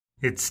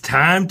It's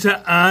time to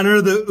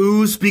honor the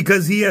Uso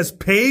because he has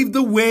paved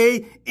the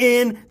way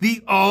in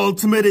the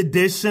Ultimate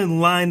Edition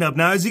lineup.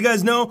 Now, as you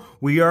guys know,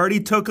 we already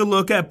took a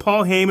look at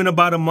Paul Heyman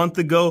about a month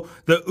ago.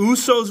 The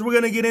Usos we're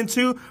going to get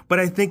into, but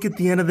I think at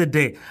the end of the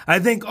day, I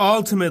think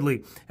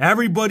ultimately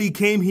everybody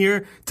came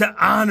here to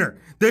honor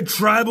the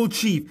Tribal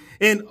Chief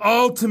in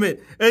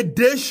Ultimate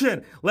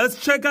Edition.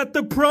 Let's check out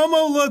the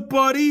promo look,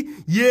 buddy.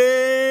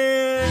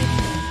 Yeah!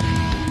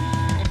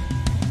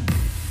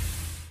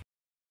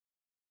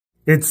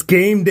 It's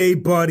game day,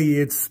 buddy.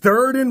 It's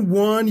 3rd and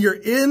 1. You're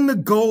in the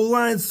goal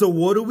line. So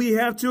what do we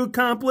have to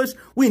accomplish?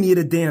 We need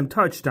a damn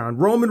touchdown.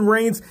 Roman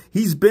Reigns,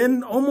 he's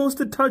been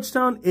almost a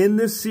touchdown in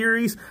this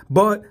series,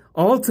 but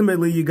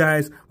ultimately, you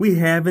guys, we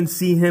haven't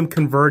seen him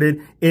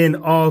converted in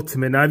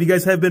Ultimate. Now, if you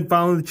guys have been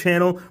following the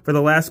channel for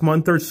the last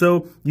month or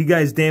so, you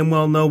guys damn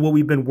well know what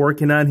we've been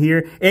working on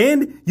here.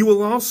 And you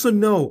will also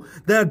know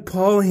that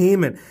Paul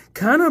Heyman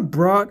kind of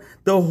brought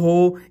the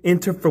whole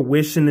into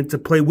fruition, into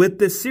play with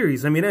this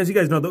series. I mean, as you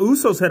guys know, the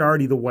Usos had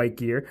already the white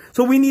gear.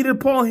 So we needed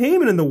Paul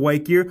Heyman in the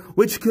white gear,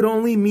 which could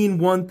only mean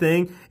one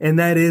thing, and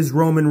that is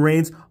Roman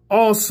Reigns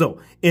also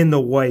in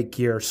the white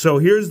gear. So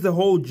here's the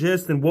whole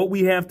gist and what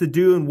we have to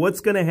do and what's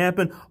going to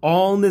happen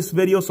all in this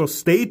video. So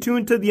stay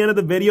tuned to the end of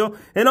the video.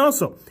 And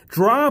also,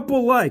 drop a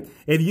like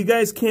if you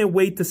guys can't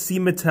wait to see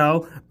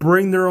Mattel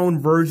bring their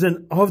own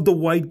version of the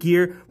white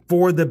gear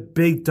for the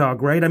big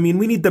dog, right? I mean,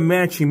 we need the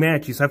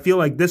matchy-matchies. I feel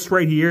like this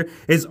right here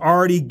is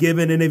already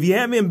given. And if you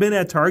haven't been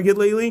at Target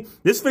lately,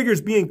 this figure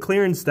is being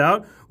clearanced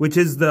out, which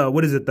is the,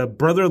 what is it, the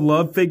Brother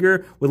Love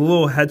figure with a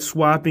little head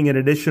swapping and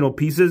additional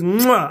pieces.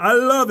 Mwah! I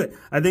love it.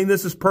 I think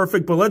this is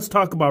perfect, but let's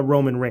talk about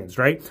Roman Reigns,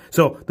 right?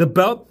 So the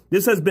belt,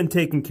 this has been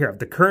taken care of.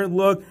 The current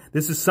look,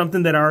 this is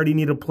something that I already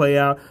need to play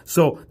out.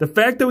 So the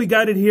fact that we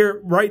got it here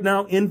right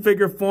now in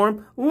figure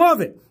form, love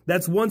it.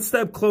 That's one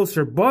step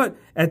closer, but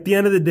at the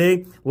end of the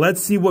day,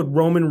 let's see what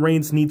Roman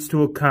Reigns needs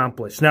to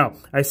accomplish. Now,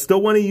 I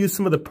still want to use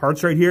some of the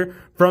parts right here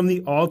from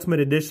the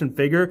Ultimate Edition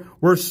figure.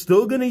 We're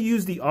still going to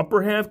use the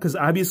upper half because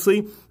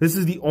obviously this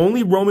is the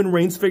only Roman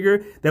Reigns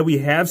figure that we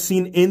have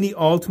seen in the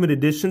Ultimate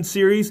Edition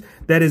series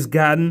that has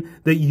gotten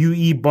the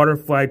UE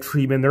butterfly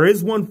treatment. There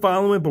is one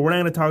following, but we're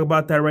not going to talk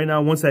about that right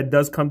now. Once that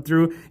does come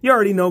through, you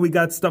already know we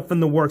got stuff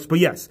in the works. But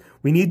yes,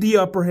 we need the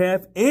upper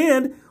half,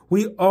 and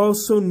we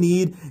also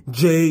need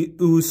Jey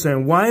Uso.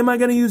 And why am I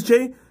going to use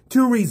Jey?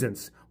 2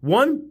 reasons.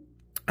 One,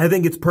 I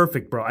think it's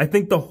perfect, bro. I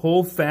think the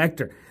whole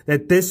factor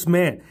that this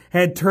man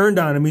had turned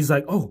on him, he's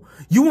like, oh,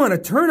 you want to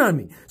turn on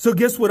me? So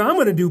guess what I'm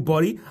going to do,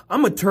 buddy?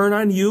 I'm going to turn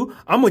on you.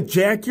 I'm going to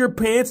jack your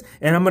pants,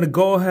 and I'm going to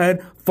go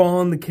ahead,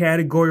 fall in the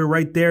category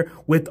right there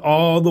with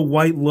all the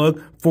white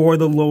look for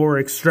the lower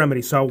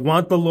extremity. So I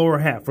want the lower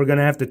half. We're going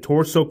to have to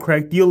torso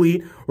crack the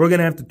Elite. We're going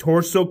to have to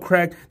torso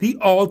crack the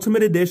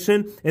Ultimate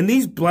Edition. And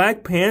these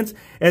black pants,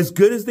 as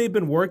good as they've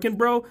been working,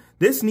 bro,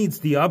 this needs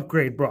the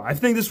upgrade, bro. I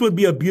think this would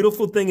be a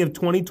beautiful thing if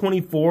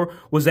 2024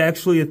 was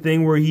actually a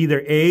thing where he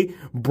either A,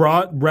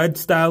 brought red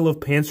style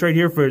of pants right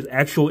here for his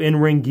actual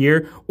in-ring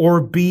gear,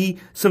 or B,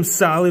 some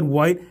solid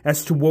white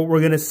as to what we're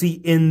going to see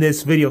in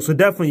this video. So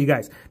definitely, you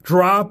guys,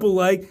 drop a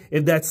like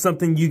if that's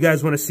something you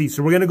guys want to see.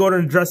 So we're going to go ahead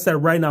and address that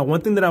right now.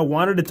 One thing that I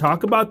wanted to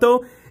talk about,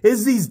 though,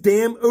 is these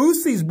damn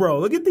Usos, bro.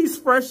 Look at these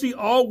freshly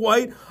all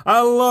white.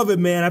 I love it,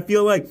 man. I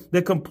feel like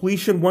the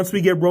completion, once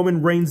we get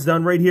Roman Reigns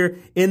done right here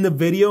in the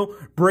video,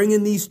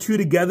 bringing these two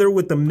together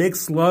with the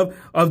mixed love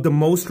of the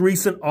most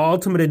recent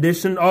Ultimate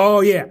Edition. Oh,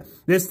 yeah.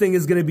 This thing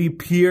is going to be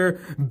pure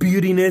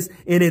beautiness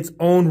in its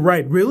own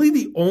right. Really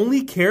the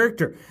only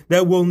character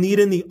that we'll need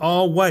in the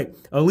all white.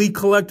 Elite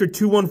Collector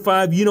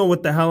 215, you know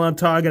what the hell I'm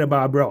talking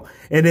about, bro.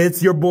 And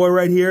it's your boy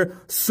right here,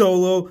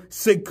 Solo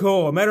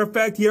Sikoa. Matter of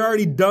fact, he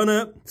already done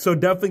it. So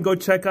definitely go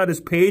check out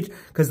his page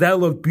because that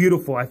looked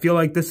beautiful. I feel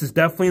like this is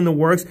definitely in the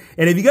works.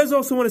 And if you guys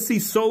also want to see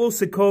Solo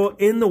Sikoa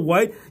in the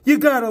white, you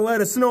got to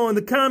let us know in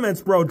the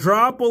comments, bro.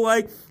 Drop a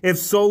like if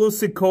Solo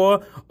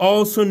Sikoa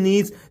also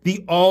needs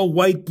the all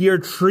white gear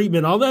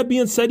treatment. All that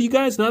being said, you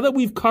guys, now that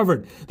we've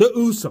covered the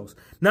Usos,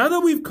 now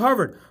that we've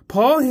covered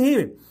Paul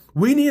Heyman,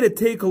 we need to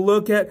take a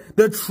look at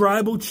the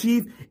Tribal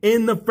Chief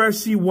in the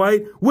freshly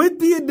white with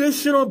the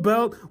additional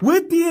belt,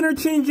 with the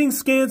interchanging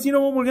scans. You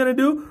know what we're going to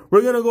do?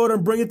 We're going to go ahead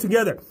and bring it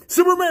together.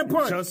 Superman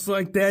Punch. Just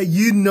like that,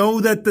 you know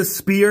that the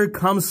spear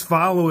comes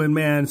following,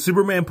 man.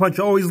 Superman Punch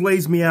always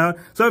lays me out.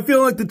 So I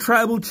feel like the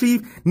Tribal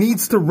Chief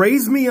needs to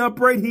raise me up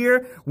right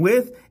here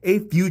with a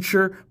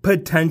future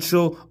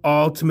potential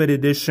Ultimate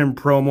Edition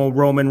promo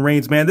Roman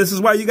Reigns, man. This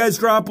is why you guys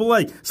drop a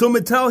like. So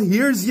Mattel,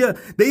 here's ya.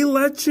 They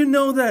let you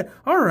know that,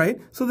 all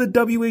right, so the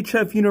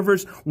WHF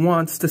universe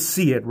wants to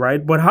see it,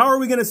 right? But how are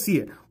we going to see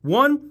it?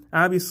 1,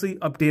 obviously,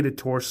 updated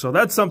torso.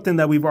 That's something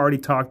that we've already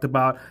talked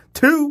about.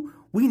 2,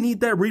 we need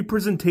that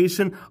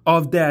representation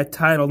of that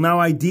title. Now,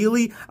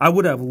 ideally, I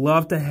would have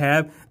loved to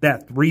have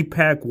that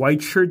 3-pack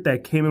white shirt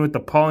that came in with the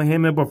Paul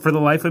Heyman, but for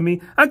the life of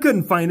me, I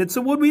couldn't find it.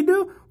 So what we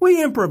do?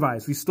 we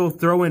improvise. We still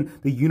throw in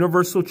the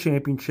Universal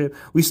Championship.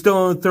 We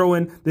still throw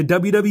in the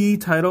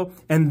WWE title.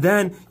 And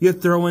then you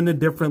throw in the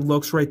different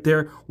looks right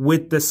there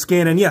with the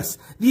skin. And yes,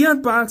 the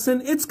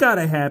unboxing, it's got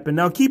to happen.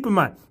 Now, keep in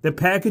mind, the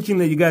packaging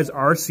that you guys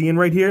are seeing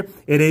right here,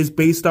 it is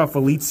based off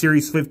Elite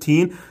Series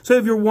 15. So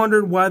if you're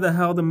wondering why the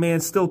hell the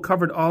man's still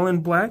covered all in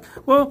black,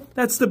 well,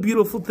 that's the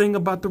beautiful thing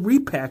about the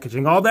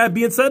repackaging. All that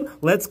being said,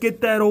 let's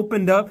get that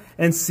opened up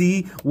and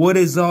see what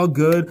is all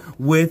good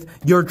with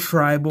your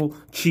Tribal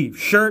Chief.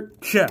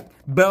 Shirt, check.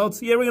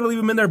 Belts, yeah, we're going to leave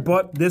them in there,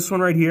 but this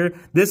one right here,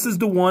 this is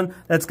the one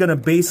that's going to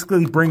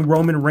basically bring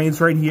Roman Reigns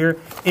right here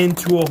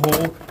into a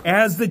hole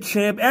as the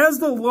champ, as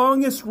the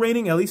longest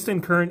reigning, at least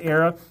in current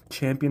era,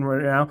 champion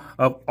right now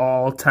of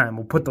all time.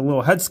 We'll put the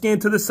little head scan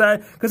to the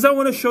side because I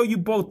want to show you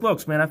both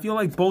looks, man. I feel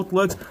like both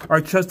looks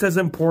are just as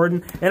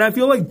important, and I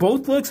feel like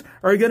both looks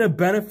are going to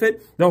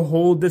benefit the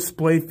whole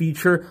display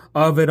feature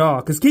of it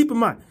all. Because keep in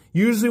mind,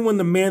 usually when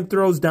the man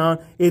throws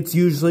down, it's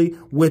usually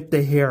with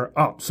the hair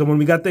up. So when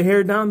we got the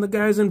hair down, the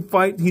guy's in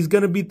fight. He's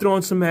going to be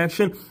throwing some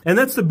action. And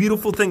that's the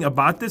beautiful thing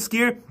about this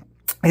gear.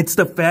 It's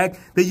the fact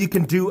that you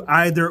can do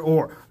either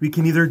or. We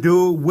can either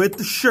do it with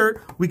the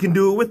shirt, we can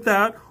do it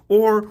without,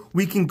 or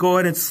we can go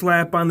ahead and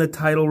slap on the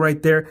title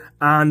right there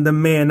on the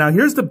man. Now,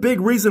 here's the big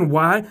reason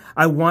why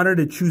I wanted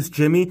to choose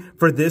Jimmy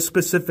for this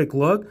specific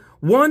look.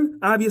 One,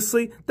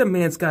 obviously, the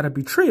man's got to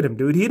betrayed him,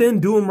 dude. He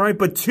didn't do him right.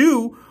 But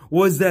two,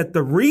 was that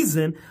the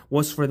reason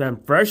was for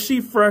them fresh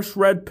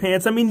red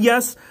pants. I mean,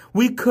 yes,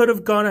 we could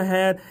have gone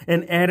ahead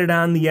and added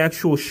on the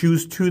actual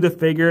shoes to the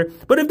figure.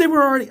 But if they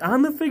were already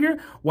on the figure,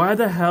 why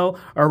the hell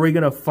are we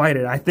going to fight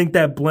it? I think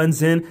that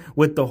blends in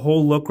with the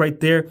whole look right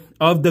there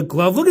of the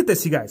glove. Look at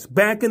this, you guys.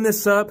 Backing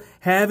this up,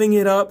 having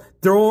it up,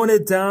 throwing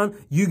it down.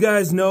 You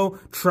guys know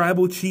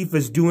Tribal Chief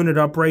is doing it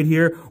up right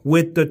here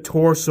with the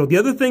torso. The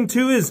other thing,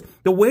 too, is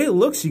the way it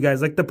looks, you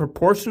guys. Like the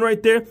proportion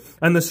right there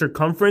and the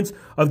circumference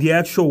of the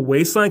actual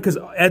waistline. Because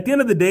at the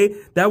end of the day,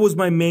 that was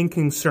my main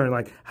concern.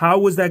 Like, how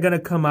was that going to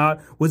come out?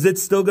 Was it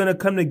still going to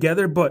come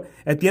together? But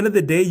at the end of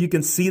the day, you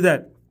can see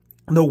that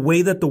the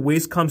way that the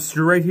waist comes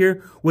through right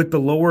here with the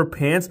lower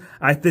pants,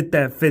 I think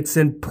that fits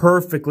in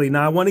perfectly.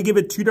 Now, I want to give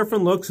it two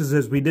different looks,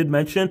 as we did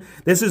mention.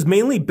 This is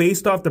mainly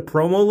based off the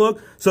promo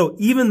look. So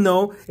even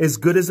though as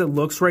good as it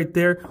looks right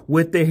there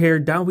with the hair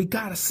down, we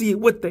got to see it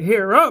with the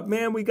hair up,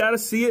 man. We got to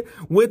see it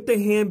with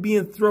the hand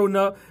being thrown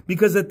up,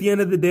 because at the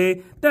end of the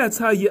day, that's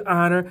how you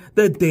honor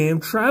the damn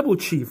Tribal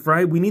Chief,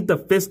 right? We need the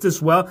fist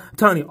as well. I'm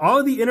telling you, all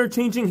of the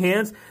interchanging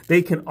hands,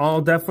 they can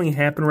all definitely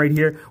happen right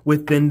here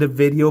within the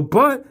video.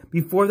 But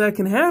before that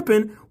can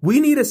happen, we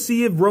need to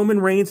see if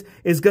Roman Reigns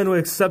is going to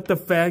accept the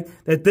fact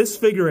that this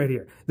figure right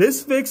here,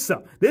 this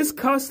fix-up, this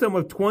custom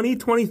of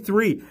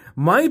 2023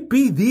 might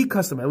be the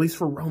custom, at least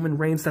for Roman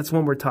Reigns. That's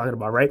what we're talking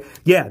about, right?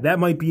 Yeah, that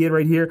might be it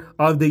right here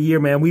of the year,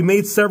 man. We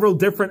made several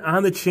different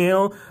on the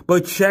channel,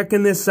 but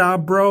checking this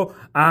out, bro,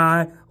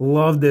 I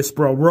love this,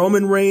 bro.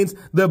 Roman Reigns,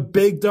 the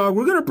big dog.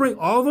 We're going to bring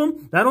all of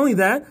them. Not only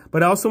that,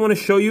 but I also want to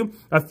show you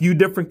a few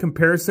different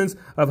comparisons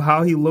of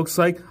how he looks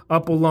like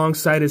up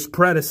alongside his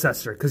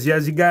predecessor. Because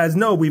as you guys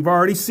know, we've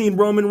already seen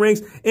Roman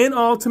Reigns in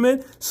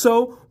Ultimate,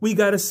 so we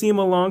got to see him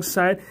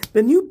alongside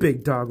the new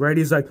big dog, right?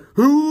 He's like,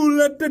 who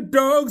let the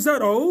dogs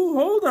out? Oh,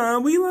 hold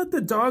on. We let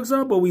the dogs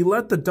out, but we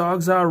let the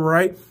dogs out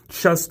right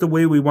just the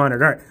way we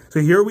wanted. All right,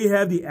 so here we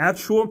have the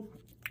actual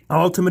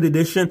Ultimate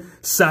Edition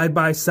side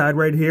by side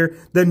right here.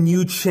 The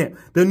new champ,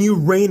 the new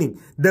reigning,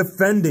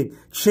 defending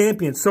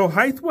champion. So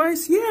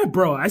height-wise, yeah,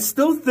 bro, I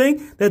still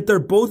think that they're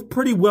both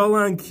pretty well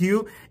on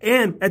cue.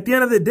 And at the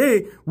end of the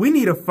day, we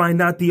need to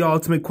find out the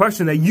ultimate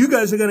question that you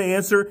guys are going to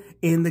answer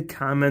in the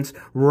comments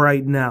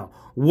right now.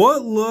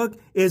 What look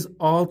is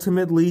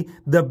ultimately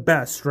the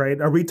best,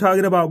 right? Are we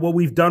talking about what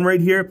we've done right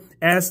here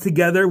as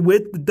together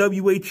with the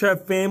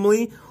WHF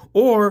family?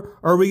 Or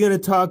are we going to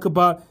talk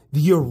about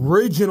the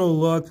original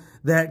look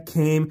that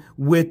came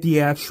with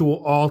the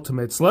actual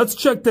Ultimates? Let's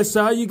check this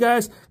out, you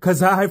guys,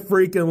 because I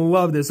freaking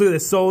love this. Look at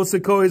this. Solo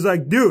Sikoa's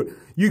like, dude,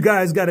 you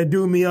guys got to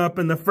do me up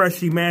in the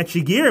freshy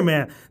matchy gear,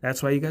 man.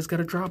 That's why you guys got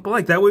to drop a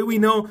like. That way we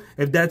know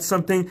if that's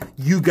something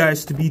you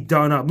guys to be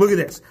done up. Look at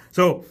this.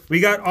 So we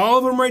got all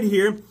of them right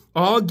here,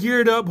 all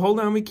geared up. Hold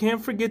on, we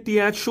can't forget the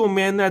actual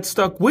man that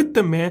stuck with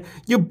the man,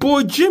 your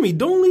boy Jimmy.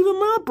 Don't leave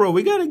him out, bro.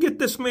 We got to get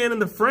this man in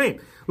the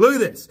frame. Look at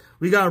this.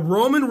 We got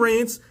Roman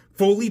Reigns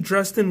fully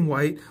dressed in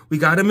white. We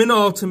got him in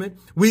Ultimate.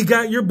 We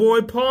got your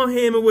boy Paul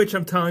Heyman, which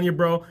I'm telling you,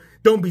 bro,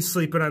 don't be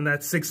sleeping on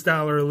that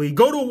 $6 Elite.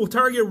 Go to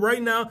Target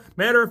right now.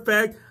 Matter of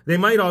fact, they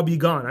might all be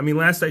gone. I mean,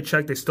 last I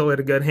checked, they still had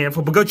a good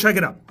handful, but go check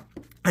it out.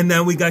 And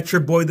then we got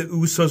your boy, the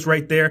Usos,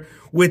 right there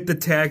with the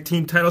tag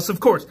team titles. Of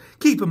course,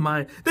 keep in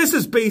mind, this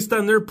is based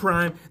on their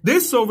prime.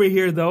 This over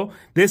here, though,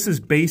 this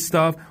is based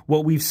off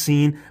what we've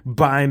seen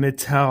by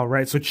Mattel,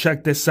 right? So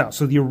check this out.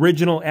 So the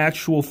original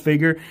actual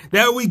figure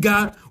that we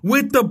got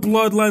with the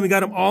Bloodline, we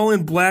got them all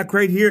in black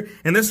right here.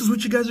 And this is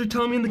what you guys are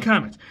telling me in the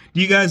comments.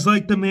 Do you guys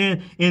like the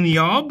man in the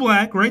all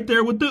black right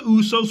there with the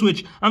Usos,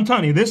 which I'm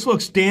telling you, this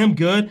looks damn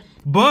good,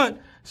 but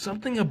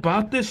something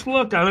about this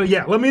look. I don't,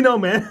 yeah, let me know,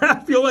 man. I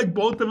feel like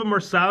both of them are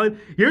solid.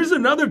 Here's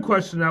another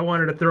question I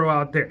wanted to throw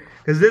out there,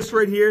 because this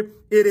right here,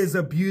 it is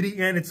a beauty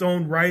in its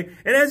own right.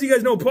 And as you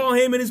guys know, Paul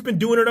Heyman has been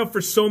doing it up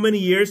for so many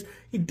years.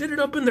 He did it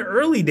up in the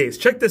early days.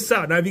 Check this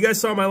out. Now, if you guys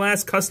saw my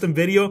last custom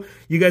video,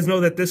 you guys know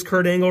that this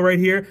Kurt Angle right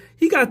here,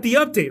 he got the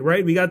update,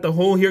 right? We got the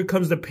whole here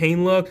comes the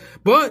pain look,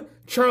 but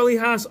Charlie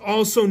Haas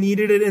also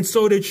needed it, and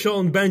so did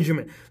Shelton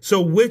Benjamin. So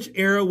which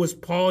era was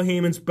Paul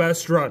Heyman's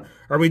best run?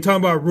 Are we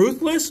talking about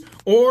Ruthless,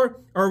 or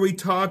are we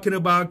talking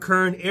about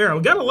current era?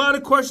 We got a lot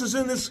of questions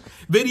in this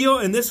video,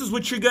 and this is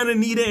what you're going to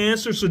need to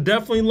answer, so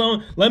definitely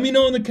let me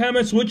know in the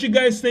comments what you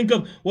guys think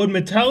of what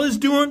Mattel is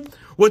doing,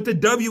 what the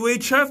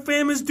WHF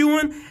fam is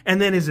doing,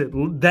 and then is it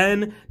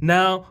then,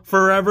 now,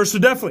 forever? So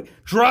definitely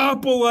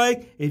drop a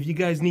like if you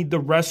guys need the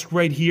rest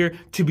right here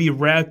to be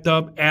wrapped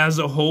up as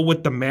a whole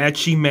with the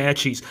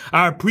matchies.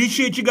 I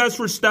appreciate you guys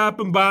for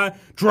stopping by.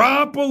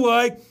 Drop a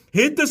like.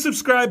 Hit the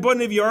subscribe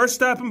button if you are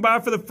stopping by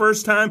for the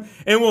first time,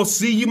 and we'll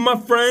see you, my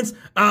friends,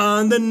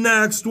 on the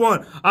next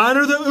one.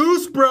 Honor the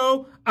oos,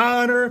 bro.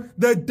 Honor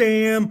the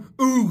damn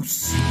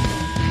oos.